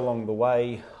 somewhere along the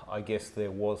way, I guess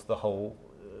there was the whole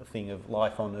thing of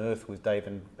Life on Earth with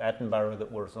David Attenborough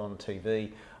that was on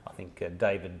TV. I think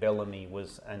David Bellamy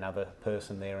was another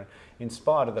person there. In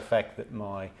spite of the fact that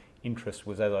my interest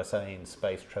was, as I say, in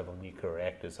space travel, nuclear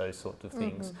reactors, those sorts of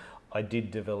things, I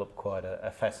did develop quite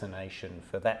a fascination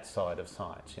for that side of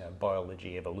science,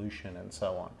 biology, evolution and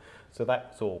so on. So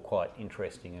that's all quite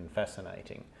interesting and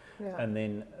fascinating. Yeah. And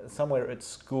then somewhere at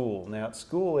school,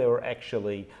 there were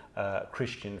actually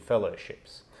Christian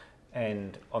fellowships.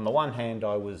 And on the one hand,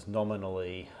 I was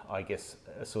nominally, I guess,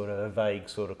 a vague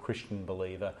sort of Christian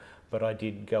believer, but I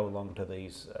did go along to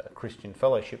these Christian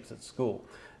fellowships at school.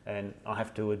 And I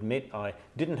have to admit, I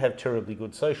didn't have terribly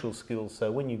good social skills,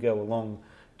 so when you go along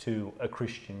to a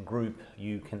Christian group,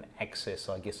 you can access,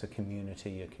 I guess, a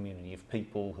community of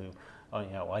people who,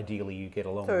 ideally you get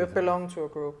along with. So you belong to a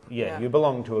group. Yeah, you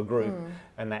belong to a group,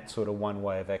 and that's sort of one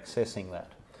way of accessing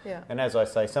that. Yeah. And as I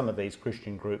say, some of these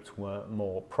Christian groups were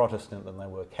more Protestant than they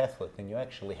were Catholic, and you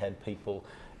actually had people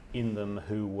in them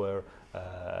who were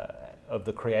of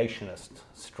the creationist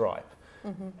stripe.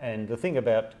 And the thing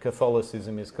about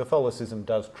Catholicism is Catholicism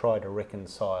does try to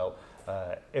reconcile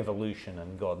evolution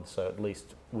and God, so at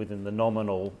least within the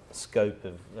nominal scope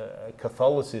of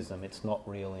Catholicism, it's not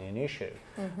really an issue.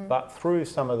 But through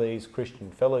some of these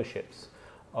Christian fellowships,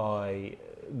 I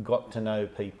got to know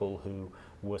people who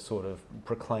were sort of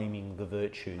proclaiming the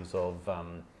virtues of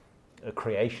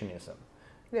creationism.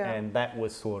 Yeah. And that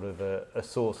was sort of a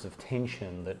source of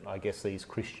tension that I guess these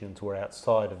Christians were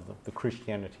outside of the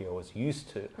Christianity I was used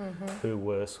to, who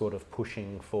were sort of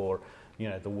pushing for,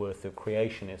 the worth of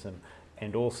creationism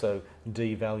and also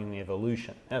devaluing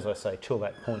evolution. As I say, till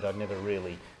that point I'd never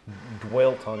really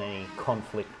dwelt on any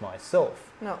conflict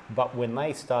myself. No. But when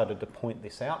they started to point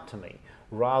this out to me,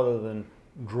 rather than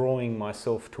drawing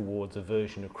myself towards a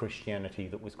version of Christianity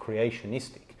that was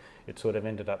creationistic, it sort of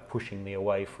ended up pushing me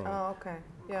away from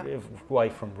away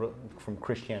from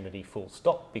Christianity full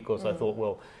stop, because I thought,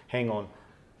 well, hang on,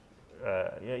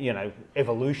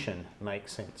 evolution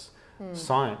makes sense,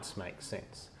 science makes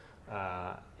sense,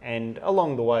 and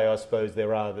along the way, I suppose there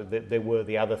were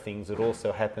the other things that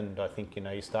also happened. I think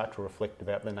you start to reflect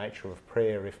about the nature of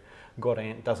prayer. If God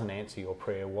doesn't answer your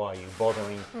prayer, why are you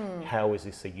bothering? How is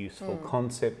this a useful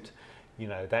concept?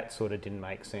 That sort of didn't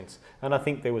make sense. And I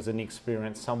think there was an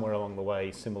experience somewhere along the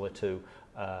way similar to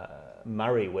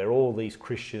Murray, where all these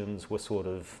Christians were sort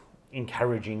of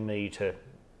encouraging me to,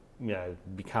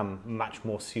 become much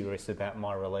more serious about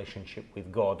my relationship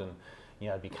with God and,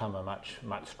 become a much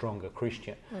stronger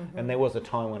Christian. Mm-hmm. And there was a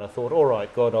time when I thought, all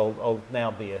right, God, I'll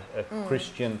now be a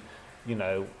Christian.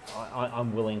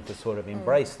 I'm willing to sort of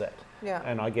embrace that. Yeah.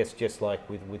 And I guess just like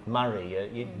with Murray,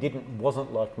 it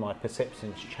wasn't like my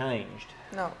perceptions changed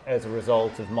as a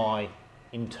result of my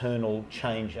internal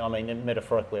change. I mean,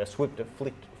 metaphorically, I flipped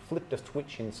a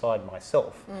switch inside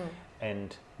myself,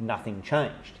 and nothing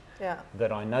changed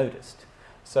that I noticed.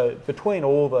 So between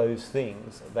all those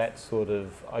things, that sort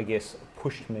of, I guess,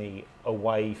 pushed me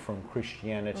away from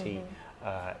Christianity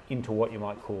into what you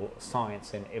might call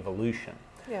science and evolution.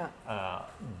 Yeah.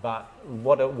 But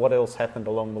what else happened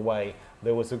along the way?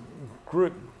 There was a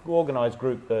organised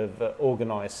group of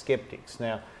organised skeptics.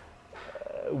 Now,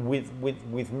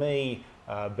 with me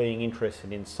being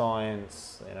interested in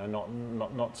science,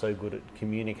 not so good at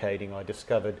communicating, I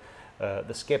discovered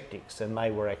the skeptics, and they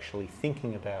were actually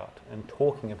thinking about and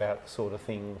talking about the sort of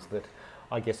things that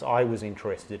I guess I was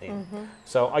interested in. Mm-hmm.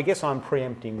 So I guess I'm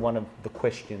preempting one of the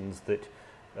questions that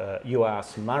you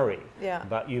asked Murray,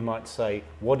 but you might say,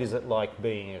 what is it like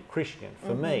being a Christian?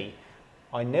 For me,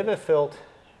 I never felt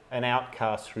an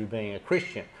outcast through being a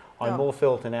Christian. I more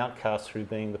felt an outcast through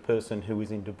being the person who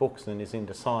is into books and is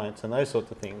into science and those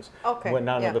sorts of things, where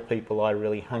none of the people I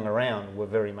really hung around were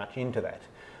very much into that.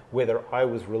 Whether I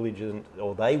was religious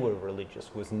or they were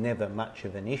religious was never much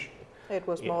of an issue. It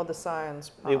was more the science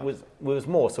part. It was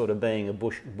more sort of being a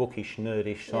bookish,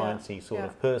 nerdish, sciencey sort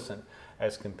of person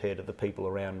as compared to the people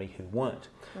around me who weren't.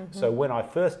 Mm-hmm. So when I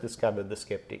first discovered the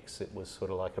skeptics, it was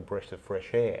sort of like a breath of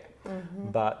fresh air.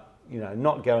 Mm-hmm. But,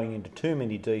 not going into too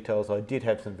many details, I did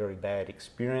have some very bad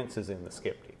experiences in the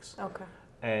skeptics. Okay.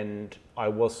 And I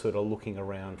was sort of looking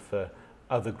around for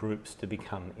other groups to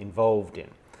become involved in.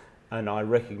 And I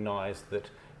recognised that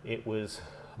it was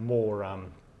more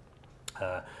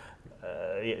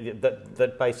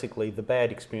that basically the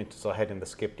bad experiences I had in the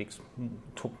skeptics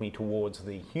took me towards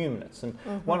the humanists. And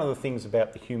one of the things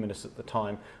about the humanists at the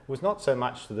time was not so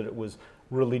much that it was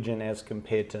religion as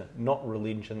compared to not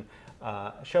religion.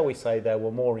 Shall we say they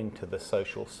were more into the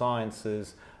social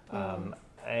sciences.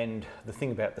 And the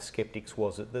thing about the skeptics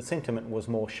was that the sentiment was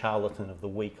more charlatan of the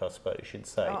weak, I suppose you'd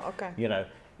say. Oh, okay.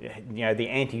 The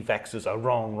anti-vaxxers are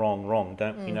wrong,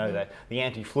 don't we know that? The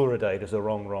anti-fluoridators are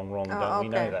wrong, don't we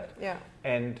know that? Yeah.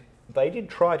 And they did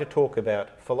try to talk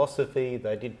about philosophy,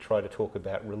 they did try to talk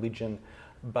about religion,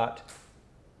 but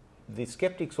the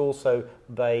skeptics also,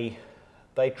 they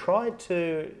tried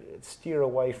to steer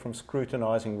away from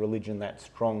scrutinising religion that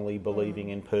strongly, believing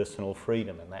in personal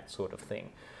freedom and that sort of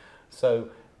thing. So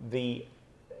the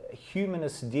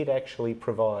humanists did actually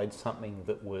provide something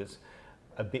that was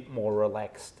a bit more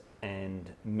relaxed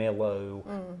and mellow,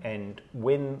 and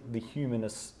when the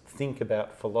humanists think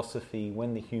about philosophy,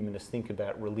 when the humanists think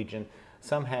about religion,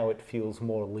 somehow it feels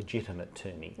more legitimate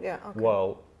to me. Yeah, okay.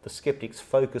 While the skeptics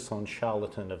focus on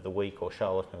charlatan of the week or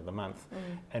charlatan of the month,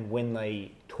 and when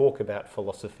they talk about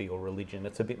philosophy or religion,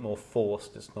 it's a bit more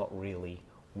forced, it's not really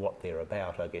what they're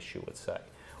about, I guess you would say.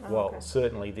 Well,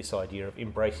 certainly this idea of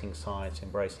embracing science,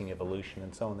 embracing evolution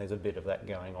and so on, there's a bit of that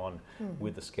going on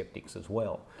with the skeptics as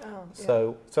well.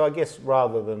 So I guess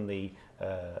rather than the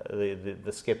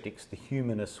skeptics, the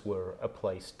humanists were a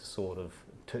place to sort of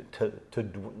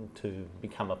to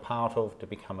become a part of, to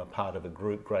become a part of a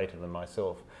group greater than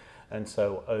myself. And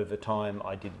so over time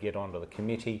I did get onto the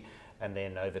committee, and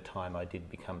then over time I did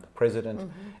become the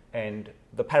president. And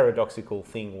the paradoxical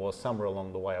thing was somewhere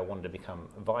along the way I wanted to become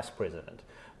vice president.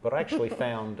 But I actually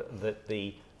found that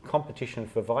the competition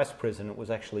for vice president was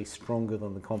actually stronger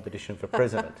than the competition for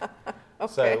president.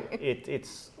 Okay. So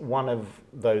it's one of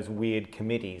those weird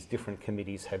committees. Different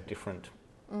committees have different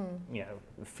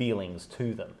feelings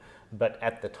to them. But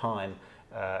at the time,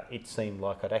 it seemed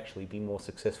like I'd actually be more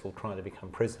successful trying to become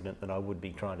president than I would be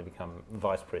trying to become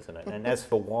vice president. And as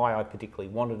for why I particularly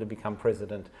wanted to become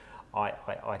president, I'd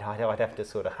have to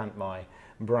sort of hunt my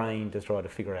brain to try to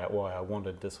figure out why I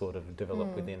wanted to sort of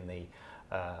develop within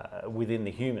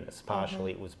the humanists.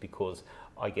 Partially it was because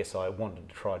I guess I wanted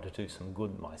to try to do some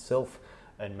good myself,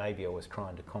 and maybe I was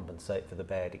trying to compensate for the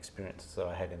bad experiences that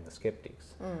I had in the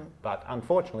skeptics. But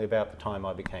unfortunately, about the time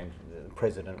I became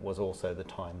president was also the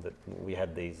time that we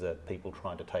had these people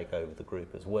trying to take over the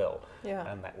group as well. Yeah.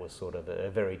 And that was sort of a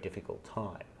very difficult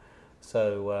time.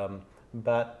 So,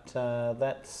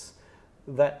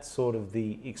 that's sort of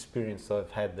the experience I've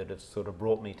had that has sort of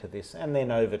brought me to this. And then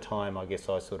over time, I guess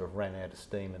I sort of ran out of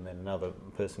steam, and then another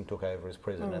person took over as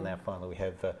president, and now finally we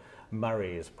have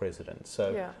Murray as president.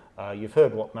 So you've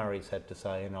heard what Murray's had to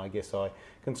say, and I guess I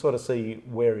can sort of see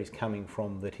where he's coming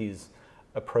from, that his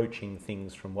approaching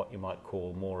things from what you might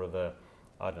call more of a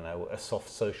soft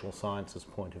social sciences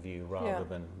point of view rather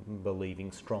than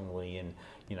believing strongly in,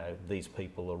 these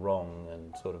people are wrong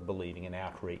and sort of believing in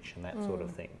outreach and that sort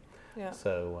of thing. Yeah.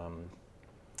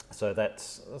 I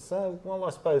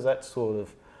suppose that's sort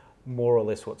of more or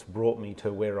less what's brought me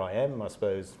to where I am. I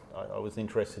suppose I was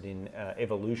interested in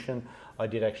evolution. I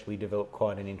did actually develop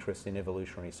quite an interest in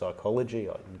evolutionary psychology.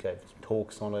 I gave some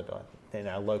talks on it in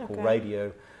our local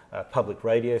radio, public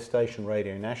radio station,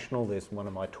 Radio National. There's one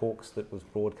of my talks that was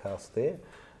broadcast there.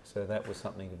 So that was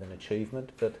something of an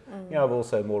achievement. But I've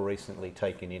also more recently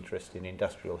taken interest in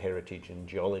industrial heritage and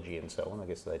geology and so on. I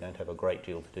guess they don't have a great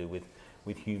deal to do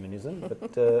with humanism.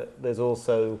 But there's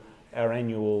also our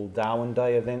annual Darwin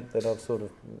Day event that I've sort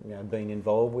of been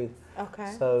involved with.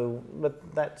 Okay. So,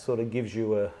 but that sort of gives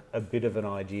you a bit of an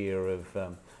idea of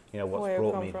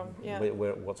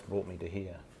what's brought me to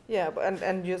here. Yeah,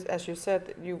 and just, as you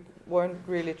said, you weren't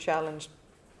really challenged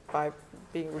by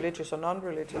being religious or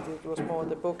non-religious. It was more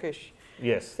the bookish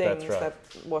things that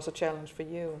was a challenge for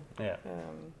you. Yeah.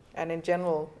 And in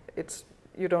general, it's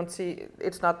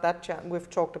not that we've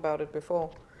talked about it before,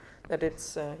 that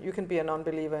it's you can be a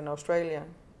non-believer in Australia,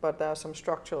 but there are some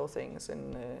structural things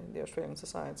in the Australian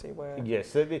society where...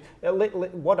 Yes,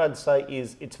 what I'd say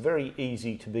is it's very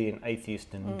easy to be an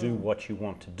atheist and do what you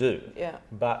want to do. Yeah.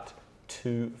 But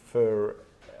for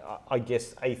I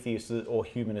guess atheists or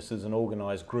humanists as an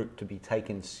organised group to be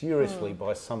taken seriously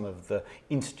by some of the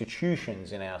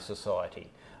institutions in our society,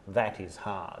 that is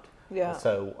hard. Yeah.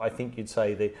 So I think you'd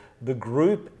say the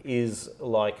group is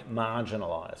like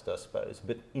marginalised, I suppose,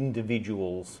 but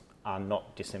individuals are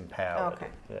not disempowered. Okay.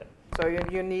 Yeah. So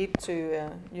you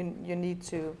need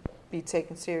to be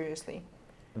taken seriously.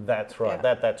 That's right.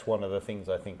 Yeah. That's one of the things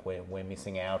I think we're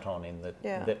missing out on in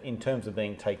that in terms of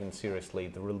being taken seriously,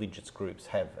 the religious groups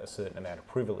have a certain amount of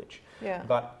privilege. Yeah.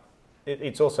 But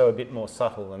it's also a bit more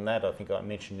subtle than that. I think I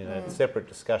mentioned in a separate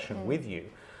discussion with you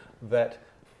that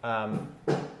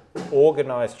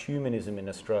organised humanism in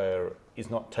Australia is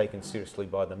not taken seriously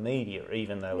by the media,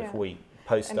 even though if we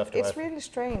post stuff to it's really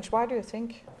strange. Why do you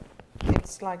think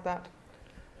it's like that?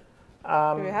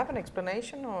 Do you have an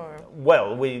explanation, or?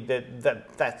 Well,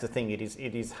 that's the thing. It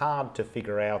is hard to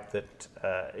figure out that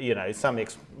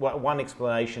one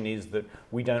explanation is that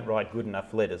we don't write good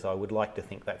enough letters. I would like to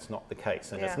think that's not the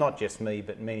case, and it's not just me,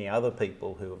 but many other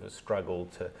people who have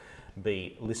struggled to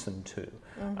be listened to.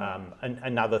 And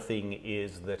another thing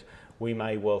is that we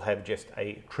may well have just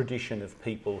a tradition of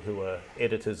people who are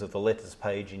editors of the letters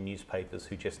page in newspapers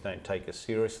who just don't take us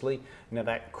seriously. Now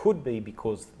that could be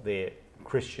because they're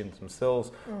Christians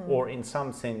themselves, or in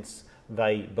some sense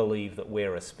they believe that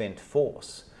we're a spent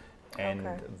force and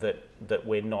that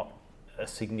we're not a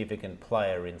significant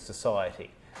player in society,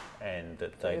 and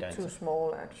that they don't... too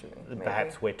small, actually.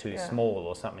 Perhaps we're too small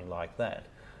or something like that.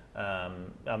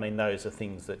 I mean, those are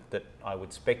things that I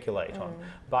would speculate on.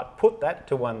 But put that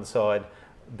to one side,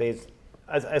 there's,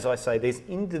 as I say, there's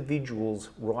individuals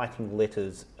writing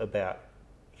letters about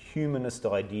humanist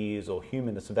ideas or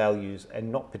humanist values and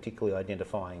not particularly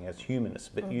identifying as humanists,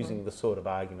 but using the sort of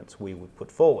arguments we would put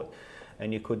forward.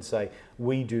 And you could say,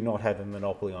 we do not have a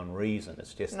monopoly on reason.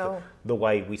 It's just the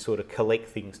way we sort of collect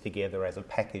things together as a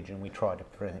package and we try to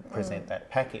present that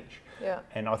package. Yeah.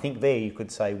 And I think there you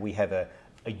could say we have a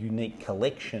unique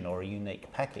collection or a unique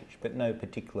package, but no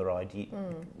particular idea,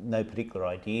 no particular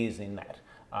ideas in that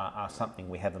are something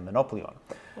we have a monopoly on.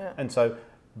 Yeah. And so,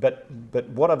 but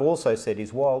what I've also said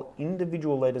is, while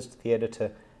individual letters to the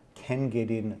editor can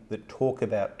get in that talk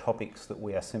about topics that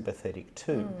we are sympathetic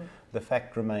to, the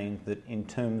fact remains that in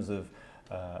terms of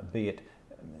be it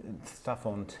stuff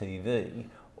on TV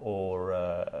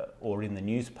or in the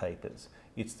newspapers,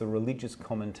 it's the religious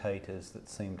commentators that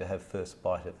seem to have first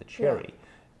bite of the cherry. Yeah.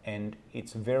 And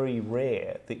it's very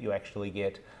rare that you actually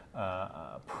get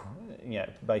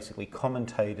basically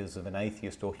commentators of an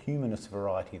atheist or humanist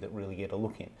variety that really get a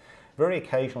look in. Very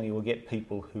occasionally you will get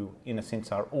people who, in a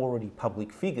sense, are already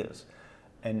public figures,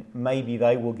 and maybe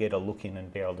they will get a look in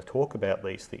and be able to talk about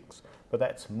these things. But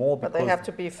that's more because... But they have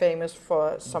to be famous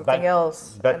for something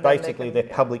else. But basically they're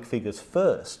public figures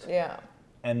first. Yeah.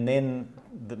 And then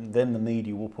the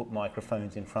media will put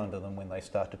microphones in front of them when they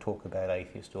start to talk about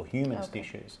atheist or humanist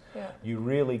issues. Yeah. You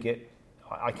really get...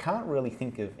 I can't really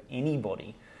think of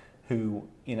anybody who,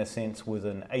 in a sense, was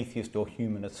an atheist or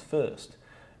humanist first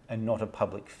and not a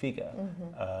public figure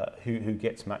who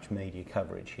gets much media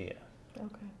coverage here.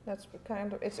 Okay, that's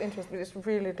kind of... It's interesting. It's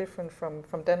really different from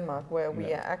Denmark, where we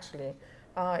are actually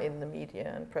are in the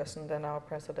media and present, and our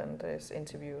president is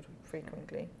interviewed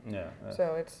frequently. Yeah.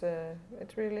 So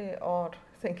it's really odd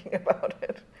thinking about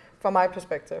it from my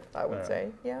perspective, I would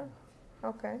say. Yeah.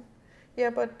 Okay. Yeah,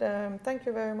 but thank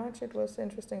you very much. It was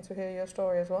interesting to hear your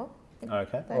story as well.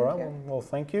 Okay. All right. Well,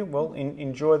 thank you. Well,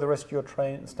 enjoy the rest of your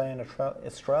stay in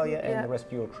Australia and the rest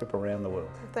of your trip around the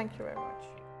world. Thank you very much.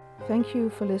 Thank you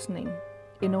for listening.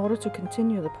 In order to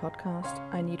continue the podcast,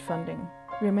 I need funding.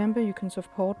 Remember, you can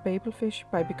support Babelfish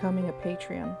by becoming a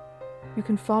Patreon. You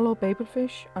can follow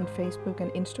Babelfish on Facebook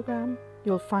and Instagram.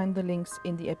 You'll find the links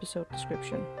in the episode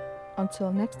description.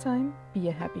 Until next time, be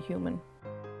a happy human.